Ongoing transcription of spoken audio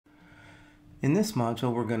In this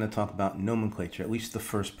module, we're going to talk about nomenclature, at least the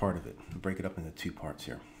first part of it. We'll break it up into two parts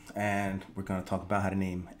here. And we're going to talk about how to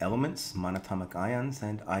name elements, monatomic ions,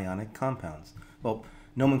 and ionic compounds. Well,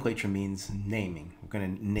 nomenclature means naming. We're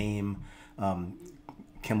going to name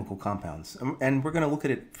chemical compounds. And we're going to look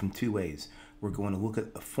at it from two ways. We're going to look at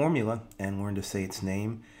a formula and learn to say its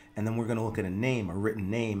name. And then we're going to look at a name, a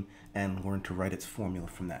written name, and learn to write its formula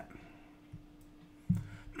from that.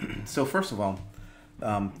 So first of all,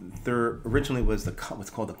 there originally was what's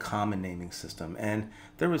called a common naming system, and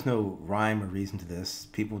there was no rhyme or reason to this.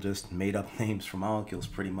 People just made up names for molecules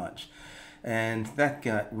pretty much, and that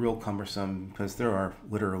got real cumbersome because there are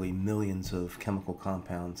literally millions of chemical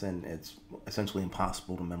compounds, and it's essentially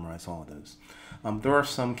impossible to memorize all of those. There are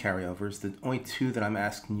some carryovers. The only two that I'm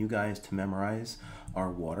asking you guys to memorize are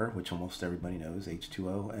water, which almost everybody knows,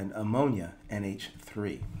 H2O, and ammonia,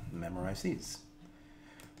 NH3. Memorize these.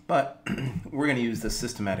 But we're going to use the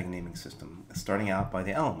systematic naming system, starting out by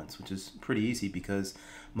the elements, which is pretty easy because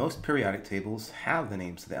most periodic tables have the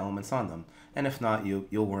names of the elements on them. And if not,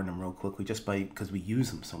 you'll learn them real quickly just because we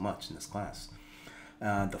use them so much in this class.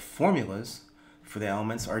 The formulas for the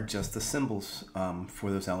elements are just the symbols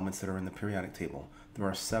for those elements that are in the periodic table. There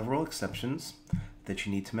are several exceptions that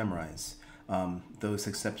you need to memorize. Those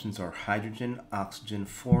exceptions are hydrogen, oxygen,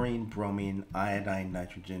 fluorine, bromine, iodine,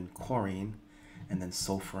 nitrogen, chlorine, and then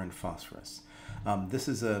sulfur and phosphorus. This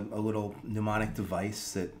is a little mnemonic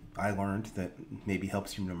device that I learned that maybe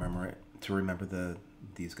helps you remember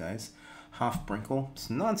these guys. Hofbrinkel, it's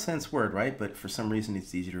a nonsense word, right? But for some reason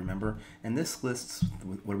it's easy to remember. And this lists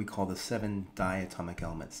what we call the 7 diatomic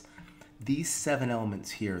elements. These 7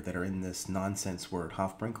 elements here that are in this nonsense word,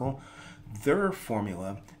 Hofbrinkel, their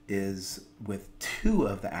formula is with 2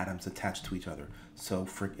 of the atoms attached to each other. So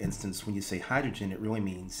for instance, when you say hydrogen, it really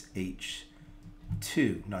means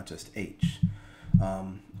H2, not just H.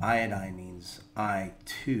 Iodine means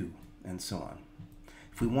I2, and so on.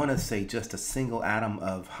 If we want to say just a single atom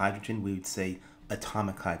of hydrogen, we would say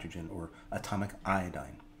atomic hydrogen or atomic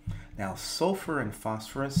iodine. Now, sulfur and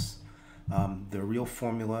phosphorus, the real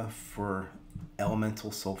formula for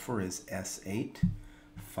elemental sulfur is S8.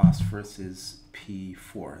 Phosphorus is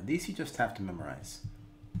P4. These you just have to memorize.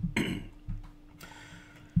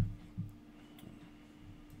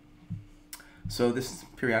 So this is a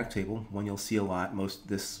periodic table, one you'll see a lot.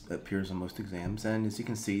 This appears on most exams, and as you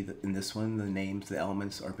can see in this one, the names, the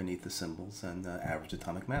elements are beneath the symbols and the average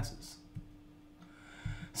atomic masses.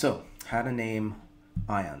 So how to name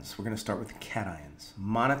ions? We're going to start with cations.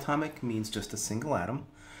 Monatomic means just a single atom,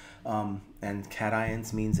 and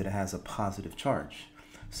cations means that it has a positive charge.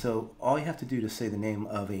 So all you have to do to say the name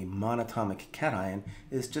of a monatomic cation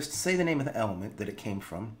is just say the name of the element that it came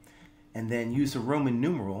from, and then use a Roman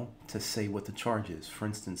numeral to say what the charge is. For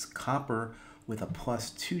instance, copper with a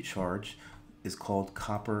 +2 charge is called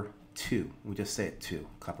copper 2. We just say it 2,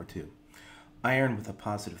 copper 2. Iron with a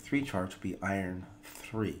 +3 charge would be iron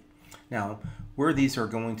 3. Now, where these are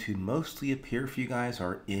going to mostly appear for you guys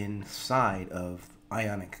are inside of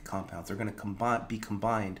ionic compounds. They're going to be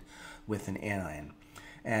combined with an anion.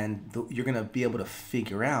 And you're going to be able to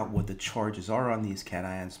figure out what the charges are on these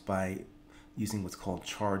cations by using what's called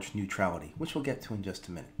charge neutrality, which we'll get to in just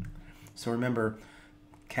a minute. So remember,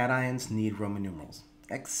 cations need Roman numerals,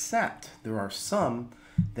 except there are some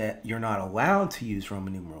that you're not allowed to use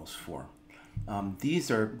Roman numerals for.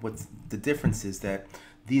 The difference is that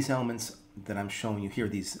these elements that I'm showing you here,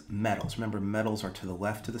 these metals, remember metals are to the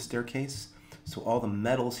left of the staircase, so all the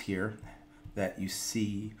metals here that you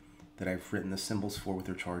see that I've written the symbols for with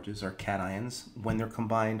their charges are cations when they're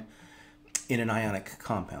combined in an ionic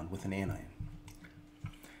compound with an anion.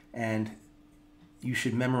 And you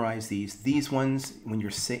should memorize these. These ones, when you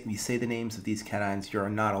say the names of these cations, you're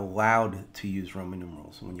not allowed to use Roman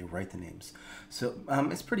numerals when you write the names. So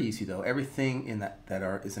it's pretty easy though. Everything in that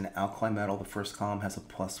is an alkali metal. The first column has a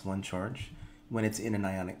 +1 charge when it's in an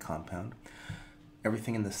ionic compound.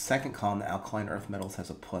 Everything in the second column, the alkaline earth metals, has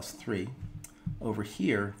a +3. Over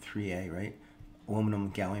here, 3A, right? Aluminum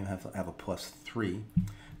and gallium have a +3.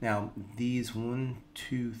 Now, these 1,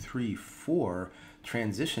 2, 3, 4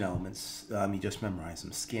 transition elements, you just memorize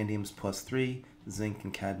them. Scandium's +3, zinc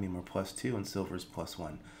and cadmium are +2, and silver is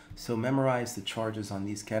 +1. So memorize the charges on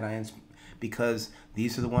these cations because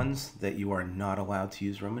these are the ones that you are not allowed to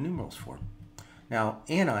use Roman numerals for. Now,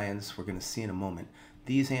 anions, we're going to see in a moment.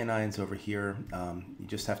 These anions over here, you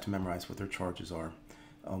just have to memorize what their charges are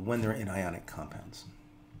when they're in ionic compounds.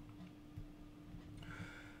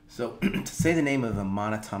 So to say the name of a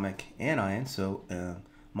monatomic anion, so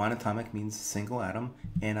monatomic means single atom,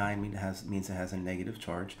 anion means it has a negative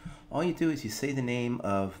charge. All you do is you say the name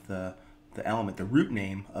of the element, the root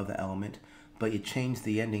name of the element, but you change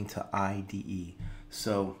the ending to IDE.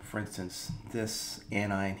 So, for instance, this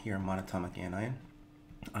anion here, monatomic anion,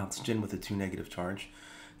 oxygen with a 2 negative charge,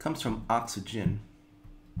 comes from oxygen.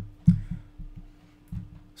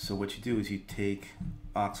 So what you do is you take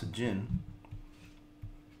oxygen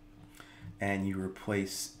and you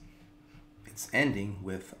replace its ending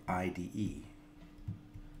with IDE,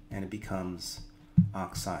 and it becomes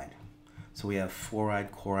oxide. So we have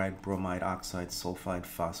fluoride, chloride, bromide, oxide, sulfide,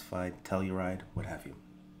 phosphide, telluride, what have you.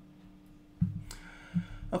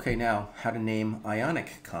 Okay, now how to name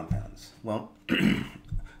ionic compounds. Well,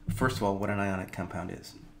 first of all, what an ionic compound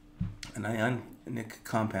is. An ionic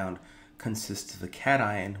compound consists of a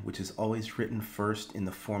cation, which is always written first in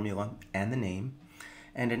the formula and the name,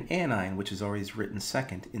 and an anion, which is always written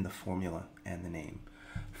second in the formula and the name.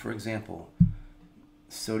 For example,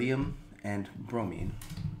 sodium and bromine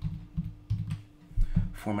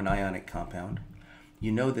form an ionic compound.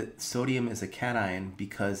 You know that sodium is a cation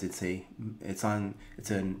because it's a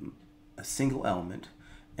single element,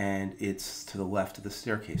 and it's to the left of the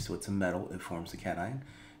staircase, so it's a metal. It forms a cation.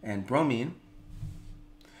 And bromine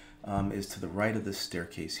is to the right of the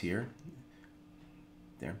staircase here,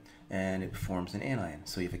 there, and it forms an anion.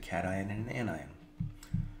 So you have a cation and an anion.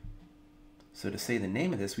 So to say the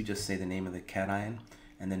name of this, we just say the name of the cation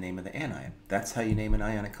and the name of the anion. That's how you name an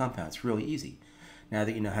ionic compound. It's really easy. Now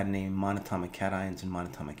that you know how to name monatomic cations and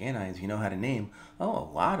monatomic anions, you know how to name, a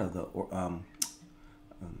lot of the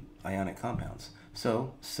ionic compounds.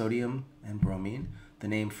 So sodium and bromine, the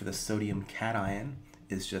name for the sodium cation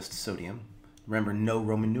is just sodium. Remember, no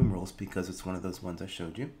Roman numerals because it's one of those ones I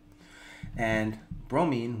showed you. And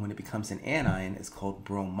bromine, when it becomes an anion, is called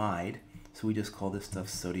bromide. So we just call this stuff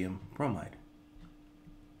sodium bromide.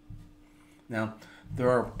 Now, there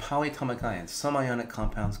are polyatomic ions. Some ionic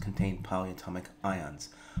compounds contain polyatomic ions.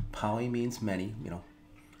 Poly means many,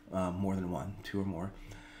 more than one, 2 or more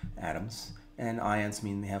atoms. And ions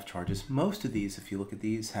mean they have charges. Most of these, if you look at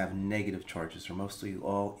these, have negative charges, or mostly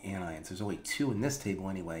all anions. There's only 2 in this table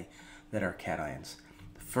anyway that are cations.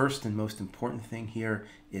 The first and most important thing here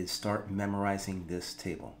is start memorizing this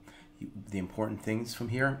table. The important things from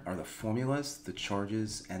here are the formulas, the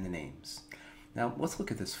charges, and the names. Now let's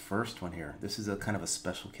look at this first one here. This is a kind of a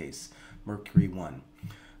special case, mercury 1.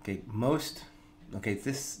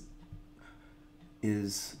 This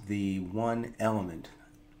is the one element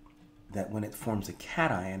that when it forms a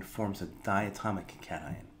cation, forms a diatomic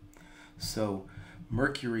cation. So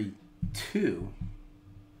mercury 2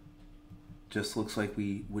 just looks like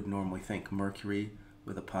we would normally think, mercury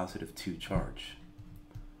with a positive 2 charge.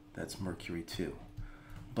 That's mercury 2.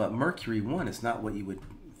 But mercury 1 is not what you would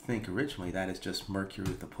think originally. That is just mercury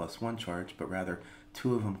with a +1 charge, but rather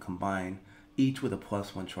 2 of them combine, each with a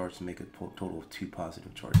 +1 charge, to make a total of 2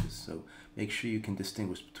 positive charges. So make sure you can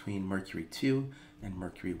distinguish between mercury 2 and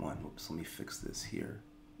mercury 1. Oops, let me fix this here.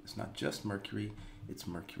 It's not just mercury, it's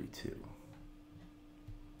mercury 2.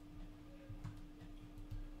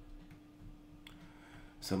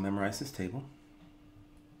 So memorize this table.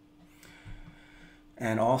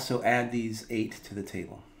 And also add these 8 to the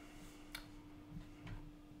table.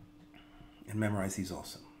 And memorize these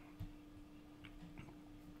also.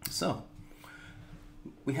 So,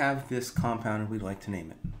 we have this compound and we'd like to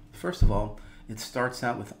name it. First of all, it starts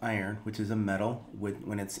out with iron, which is a metal.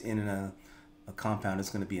 When it's in a compound, it's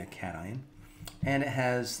going to be a cation. And it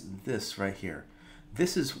has this right here.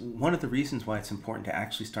 This is one of the reasons why it's important to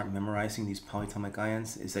actually start memorizing these polyatomic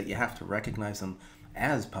ions, is that you have to recognize them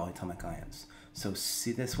as polyatomic ions. So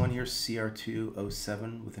see this one here,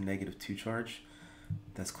 Cr2O7 with a -2 charge?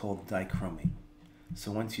 That's called dichromate.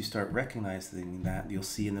 So once you start recognizing that, you'll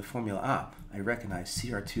see in the formula, I recognize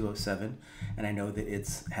Cr2O7, and I know that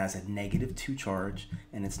it has a -2 charge,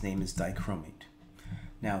 and its name is dichromate.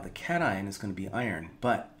 Now the cation is going to be iron,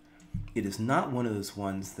 but it is not one of those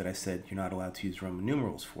ones that I said you're not allowed to use Roman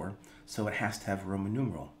numerals for, so it has to have a Roman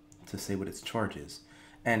numeral to say what its charge is.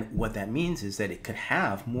 And what that means is that it could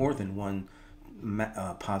have more than one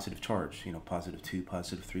positive charge, +2,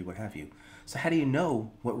 +3, what have you. So how do you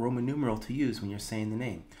know what Roman numeral to use when you're saying the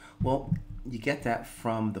name? Well, you get that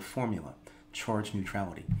from the formula, charge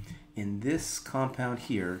neutrality. In this compound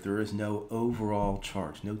here, there is no overall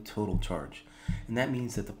charge, no total charge. And that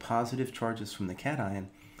means that the positive charges from the cation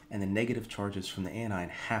and the negative charges from the anion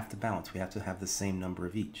have to balance. We have to have the same number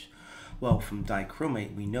of each. Well, from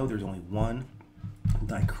dichromate, we know there's only one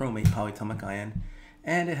dichromate polyatomic ion,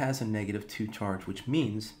 and it has a -2 charge, which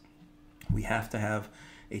means we have to have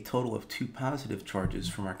a total of 2 positive charges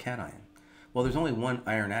from our cation. Well, there's only one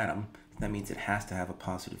iron atom. That means it has to have a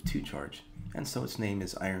 +2 charge. And so its name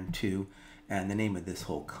is iron 2, and the name of this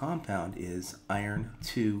whole compound is iron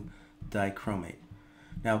 2 dichromate.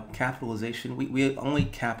 Now, capitalization, we only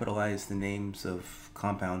capitalize the names of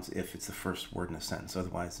compounds if it's the first word in a sentence.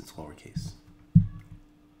 Otherwise, it's lowercase.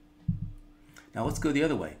 Now, let's go the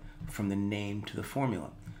other way, from the name to the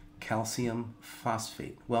formula. Calcium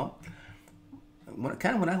phosphate. Well,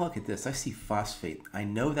 when I look at this, I see phosphate. I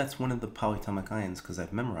know that's one of the polyatomic ions because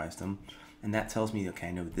I've memorized them. And that tells me, okay,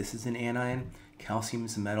 I know this is an anion. Calcium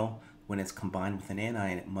is a metal. When it's combined with an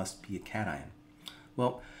anion, it must be a cation.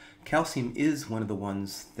 Well, calcium is one of the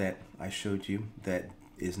ones that I showed you that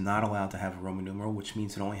is not allowed to have a Roman numeral, which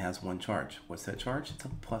means it only has one charge. What's that charge? It's a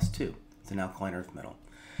 +2. It's an alkaline earth metal.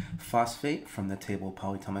 Phosphate from the table of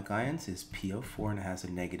polyatomic ions is PO4 and it has a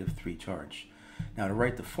 -3 charge. Now to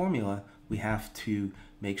write the formula, we have to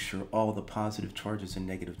make sure all the positive charges and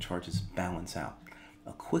negative charges balance out.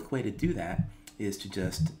 A quick way to do that is to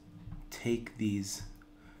just take these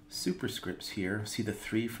superscripts here, see the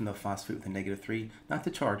 3 from the phosphate with a -3, not the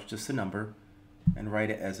charge, just the number, and write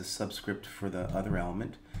it as a subscript for the other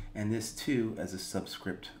element, and this 2 as a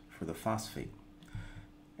subscript for the phosphate.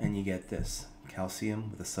 And you get this, calcium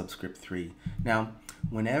with a subscript 3. Now,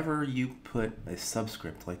 whenever you put a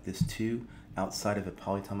subscript like this 2 outside of a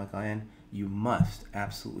polyatomic ion, you must,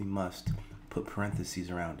 absolutely must, put parentheses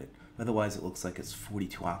around it. Otherwise, it looks like it's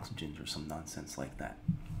 42 oxygens or some nonsense like that.